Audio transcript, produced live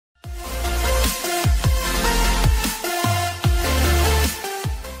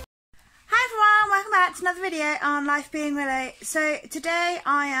to another video on Life Being Willow. So today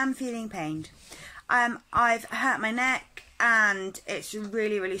I am feeling pained. I've hurt my neck and it's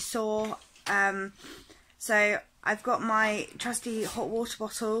really sore. So I've got my trusty hot water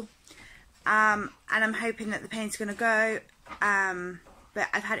bottle and I'm hoping that the pain's going to go. But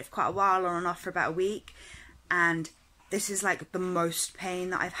I've had it for quite a while, on and off for about a week, and this is like the most pain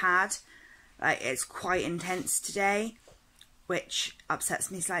that I've had. Like, it's quite intense today, which upsets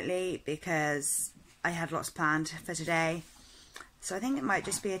me slightly because I had lots planned for today. So I think it might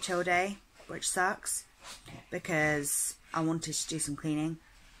just be a chill day, which sucks because I wanted to do some cleaning.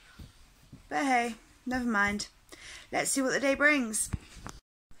 But hey, never mind. Let's see what the day brings.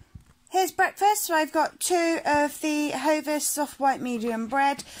 Here's breakfast. So I've got 2 of the Hovis soft white medium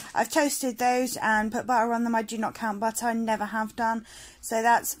bread. I've toasted those and put butter on them. I do not count butter, I never have done. So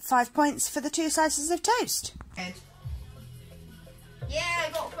that's 5 points for the 2 slices of toast. Good. Yeah,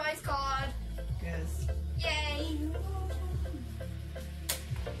 I got a prize card. Good. Yay.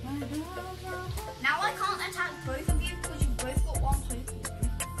 Now I can't attack both of you because you both got 1 point.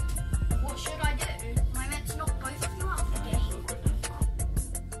 What should I do? Am I meant to knock both of you out of the game?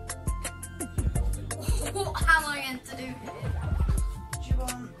 What am I meant to do? Do you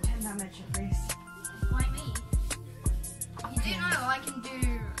want 10 damage at least? Why me? You do know I can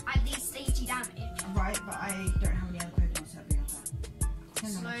do at least 80 damage. Right, but I don't have any other Pokemon to be on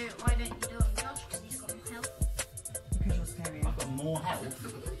that. So why don't you do it, Josh? Because he's got more health. Because you're scary. I've got more health.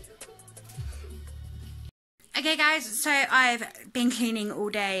 Okay guys, so I've been cleaning all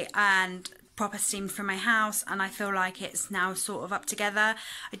day and proper steamed from my house, and I feel like it's now sort of up together.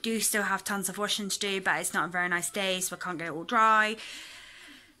 I do still have tons of washing to do, but it's not a very nice day, so I can't get it all dry.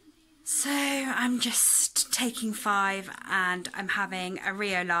 So I'm just taking 5 and I'm having a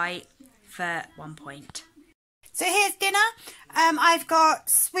Rio Light for 1 point. So here's dinner. I've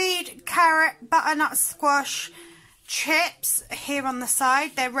got sweet carrot butternut squash chips here on the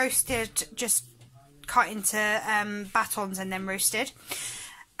side. They're roasted, just cut into batons and then roasted.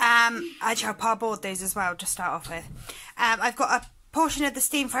 Actually, I'll parboiled those as well to start off with. I've got a portion of the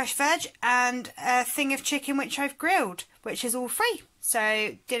steamed fresh veg and a thing of chicken which I've grilled, which is all free.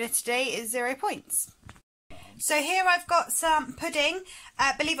 So dinner today is 0 points. So here I've got some pudding.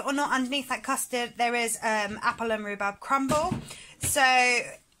 Believe it or not, underneath that custard there is apple and rhubarb crumble. So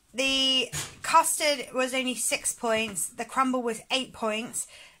the custard was only 6 points, the crumble was 8 points.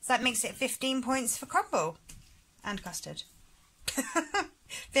 So that makes it 15 points for crumble and custard.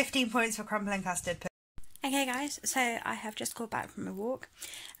 15 points for crumble and custard. Okay guys, so I have just got back from a walk,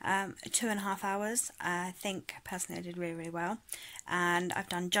 2.5 hours. I think personally I did really well, and I've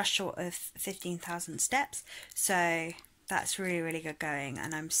done just short of 15,000 steps, so that's really good going,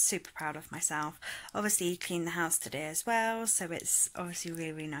 and I'm super proud of myself. Obviously cleaned the house today as well, so it's obviously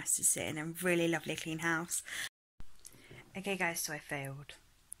really nice to sit in a really lovely clean house. Okay guys, so I failed.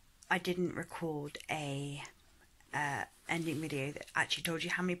 I didn't record a ending video that actually told you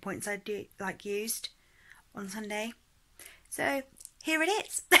how many points I used on Sunday. So here it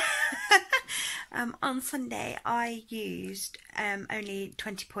is. On Sunday I used only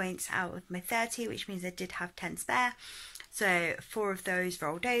 20 points out of my 30, which means I did have 10 spare. So 4 of those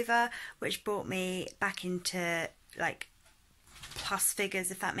rolled over, which brought me back into like plus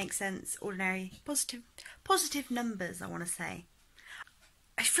figures, if that makes sense. Ordinary positive numbers, I want to say.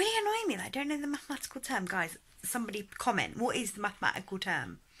 It's really annoying me that I don't know the mathematical term. Guys, somebody comment, what is the mathematical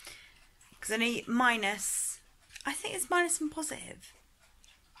term? Because I know minus, I think it's minus and positive.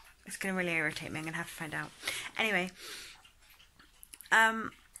 It's going to really irritate me, I'm going to have to find out. Anyway,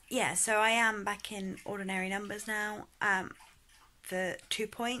 yeah, so I am back in ordinary numbers now for 2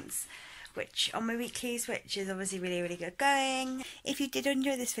 points, which on my weeklies, which is obviously really good going. If you did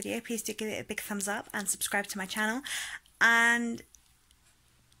enjoy this video, please do give it a big thumbs up and subscribe to my channel. And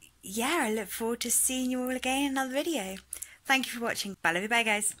yeah, I look forward to seeing you all again in another video. Thank you for watching. Bye, love you, bye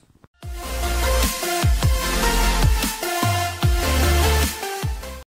guys.